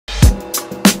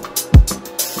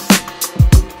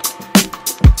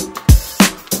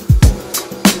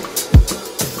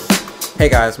Hey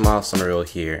guys, Somerville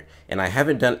here, and I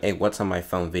haven't done a what's on my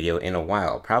phone video in a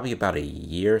while, probably about a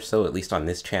year or so, at least on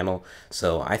this channel.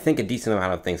 So I think a decent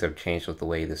amount of things have changed with the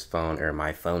way this phone, or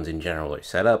my phones in general, are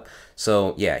set up.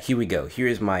 So yeah, here we go. Here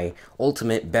is my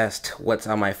ultimate best what's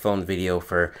on my phone video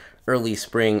for early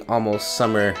spring, almost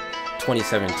summer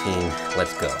 2017.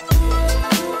 Let's go.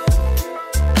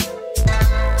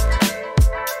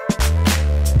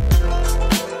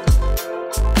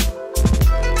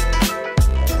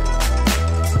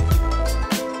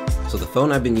 So the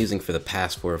phone I've been using for the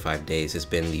past 4 or 5 days has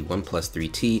been the OnePlus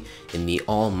 3T in the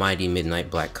almighty midnight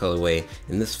black colorway,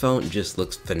 and this phone just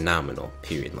looks phenomenal,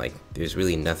 period. Like, there's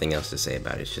really nothing else to say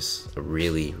about it. It's just a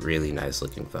really, really nice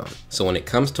looking phone. So when it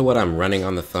comes to what I'm running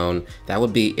on the phone, that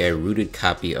would be a rooted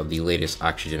copy of the latest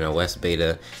Oxygen OS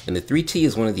beta, and the 3T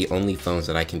is one of the only phones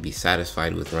that I can be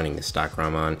satisfied with running the stock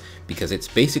ROM on, because it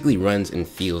basically runs and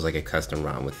feels like a custom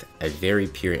ROM with a very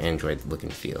pure Android look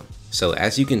and feel. So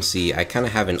as you can see, I kind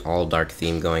of have an all dark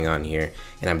theme going on here,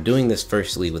 and I'm doing this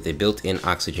firstly with a built-in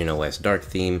Oxygen OS dark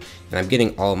theme, and I'm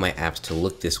getting all of my apps to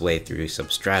look this way through a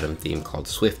substratum theme called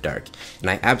Swift Dark. And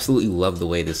I absolutely love the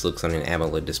way this looks on an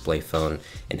AMOLED display phone,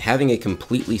 and having a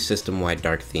completely system-wide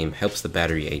dark theme helps the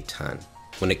battery a ton.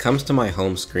 When it comes to my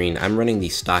home screen, I'm running the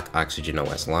stock Oxygen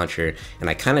OS launcher, and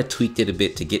I kind of tweaked it a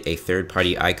bit to get a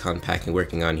third-party icon packing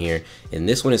working on here, and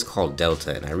this one is called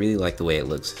Delta, and I really like the way it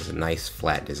looks. It's a nice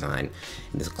flat design.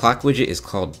 And this clock widget is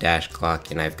called Dash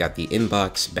Clock, and I've got the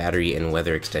inbox, battery, and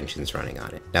weather extensions running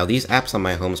on it. Now these apps on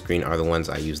my home screen are the ones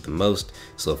I use the most,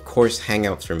 so of course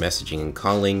Hangouts for messaging and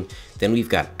calling. Then we've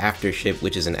got Aftership,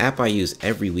 which is an app I use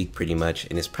every week pretty much,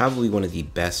 and is probably one of the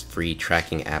best free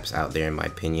tracking apps out there in my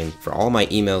opinion. For all my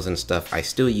emails and stuff, I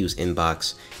still use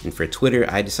Inbox, and for Twitter,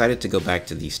 I decided to go back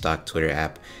to the stock Twitter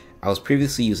app. I was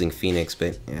previously using Phoenix,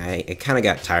 but I kind of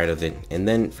got tired of it. And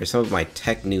then for some of my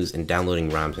tech news and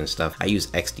downloading ROMs and stuff, I use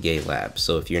XDA Labs.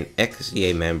 So if you're an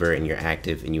XDA member and you're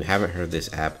active and you haven't heard of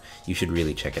this app, you should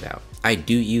really check it out. I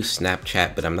do use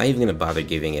Snapchat, but I'm not even going to bother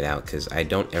giving it out because I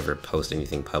don't ever post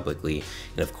anything publicly.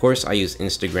 And of course, I use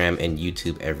Instagram and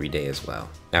YouTube every day as well.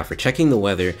 Now for checking the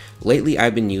weather, lately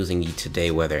I've been using the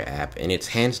Today Weather app, and it's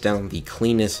hands down the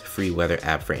cleanest free weather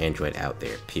app for Android out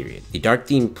there, period. The dark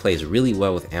theme plays really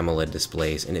well with AMOLED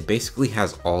displays, and it basically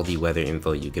has all the weather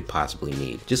info you could possibly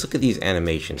need. Just look at these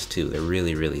animations too, they're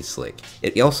really, really slick.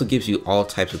 It also gives you all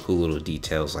types of cool little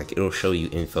details, like it'll show you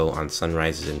info on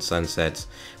sunrises and sunsets,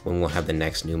 when we'll have the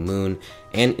next new moon,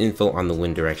 and info on the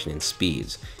wind direction and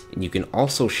speeds. And you can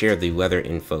also share the weather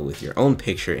info with your own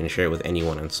picture and share it with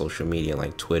anyone on social media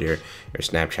like Twitter or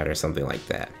Snapchat or something like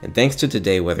that. And thanks to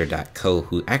todayweather.co,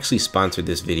 who actually sponsored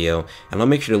this video, and I'll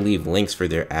make sure to leave links for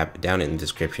their app down in the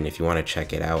description if you want to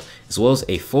check it out, as well as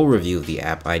a full review of the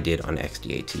app I did on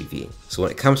XDA TV. So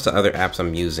when it comes to other apps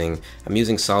I'm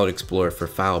using Solid Explorer for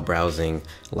file browsing,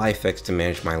 LifeX to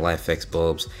manage my LifeX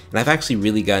bulbs, and I've actually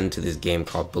really gotten into this game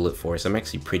called Bullet Force. I'm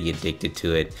actually pretty addicted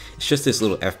to it. It's just this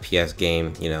little FPS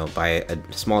game, you know, by a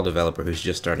small developer who's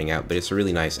just starting out, but it's a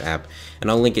really nice app, and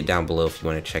I'll link it down below if you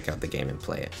want to check out the game and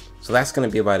play it. So that's going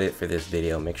to be about it for this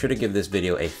video. Make sure to give this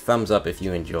video a thumbs up if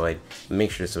you enjoyed, and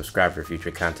make sure to subscribe for future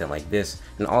content like this.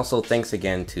 And also thanks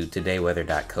again to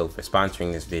todayweather.co for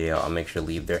sponsoring this video. I'll make sure to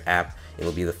leave their app. It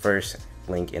will be the first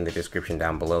link in the description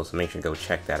down below, so make sure to go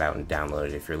check that out and download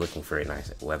it if you're looking for a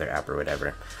nice weather app or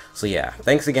whatever. So yeah,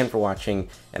 thanks again for watching,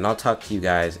 and I'll talk to you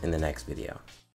guys in the next video.